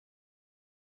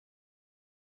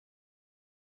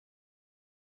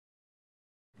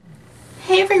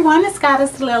Hey everyone, it's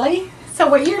Goddess Lily. So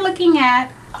what you're looking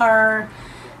at are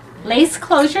lace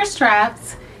closure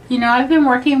straps. You know, I've been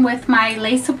working with my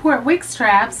lace support wig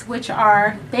straps, which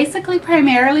are basically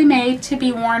primarily made to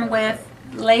be worn with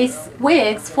lace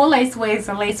wigs, full lace wigs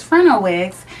or lace frontal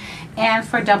wigs, and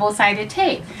for double-sided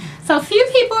tape. So a few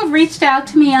people have reached out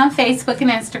to me on Facebook and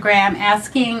Instagram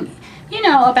asking, you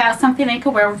know, about something they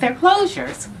could wear with their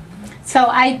closures. So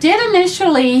I did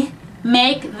initially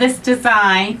make this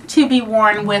design to be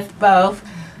worn with both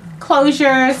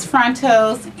closures,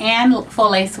 frontals, and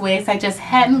full lace wigs. I just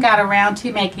hadn't got around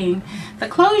to making the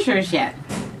closures yet.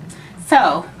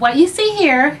 So what you see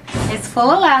here is full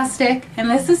elastic, and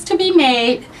this is to be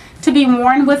made to be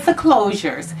worn with the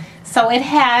closures. So it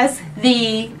has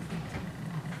the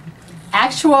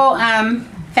actual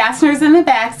fasteners in the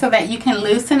back so that you can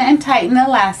loosen and tighten the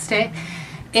elastic.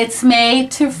 It's made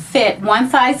to fit, one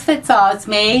size fits all. It's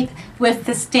made with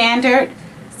the standard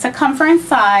circumference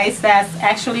size that's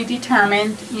actually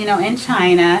determined, you know, in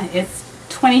China. It's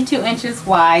 22 inches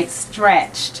wide,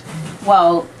 stretched,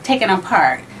 well, taken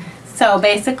apart. So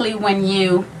basically when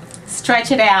you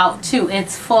stretch it out to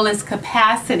its fullest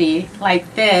capacity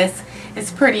like this,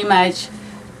 it's pretty much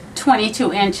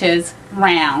 22 inches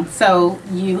round. So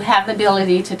you have the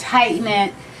ability to tighten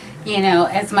it, you know,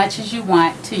 as much as you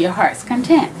want to your heart's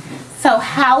content. So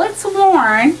how it's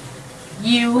worn,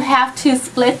 you have to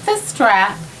split the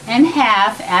strap in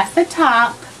half at the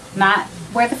top, not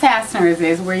where the fasteners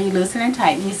is, where you loosen and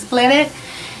tighten. You split it,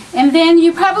 and then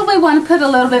you probably want to put a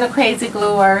little bit of crazy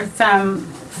glue or some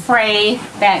fray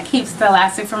that keeps the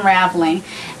elastic from raveling,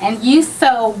 and you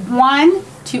sew one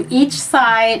to each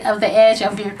side of the edge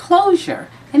of your closure,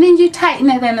 and then you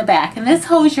tighten it in the back, and this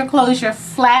holds your closure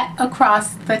flat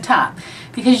across the top,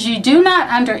 because you do not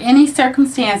under any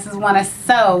circumstances want to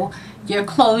sew your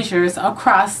closures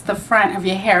across the front of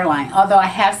your hairline. Although I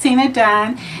have seen it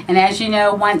done, and as you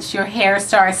know, once your hair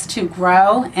starts to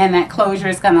grow and that closure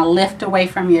is going to lift away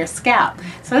from your scalp,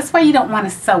 so that's why you don't want to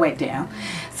sew it down.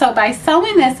 So by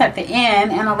sewing this at the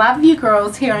end, and a lot of you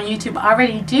girls here on YouTube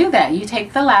already do that, you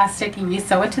take the elastic and you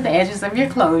sew it to the edges of your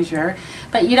closure,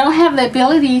 but you don't have the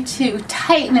ability to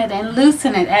tighten it and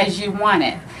loosen it as you want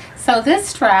it. So this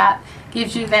strap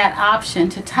gives you that option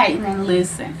to tighten and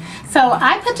loosen. So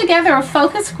I put together a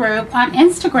focus group on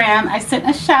Instagram. I sent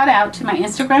a shout out to my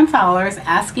Instagram followers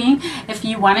asking if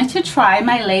you wanted to try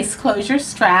my lace closure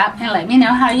strap and let me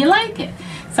know how you like it.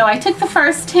 So I took the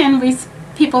first 10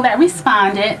 people that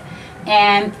responded,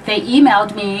 and they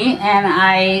emailed me, and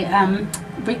I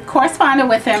corresponded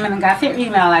with them and got their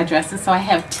email addresses. So I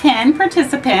have 10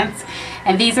 participants,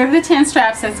 and these are the 10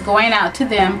 straps that's going out to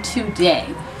them today.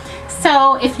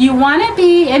 So if you want to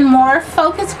be in more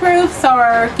focus groups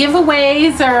or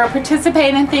giveaways or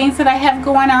participate in things that I have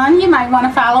going on, you might want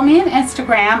to follow me on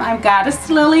Instagram. I'm Goddess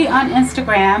Lily on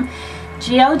Instagram,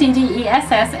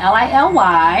 GODDESSLILY,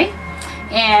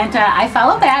 and I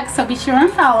follow back, so be sure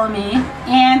and follow me.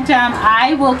 And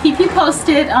I will keep you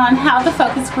posted on how the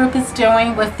focus group is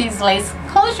doing with these lace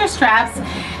closure straps,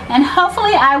 and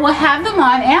hopefully I will have them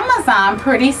on Amazon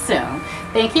pretty soon.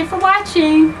 Thank you for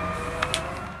watching.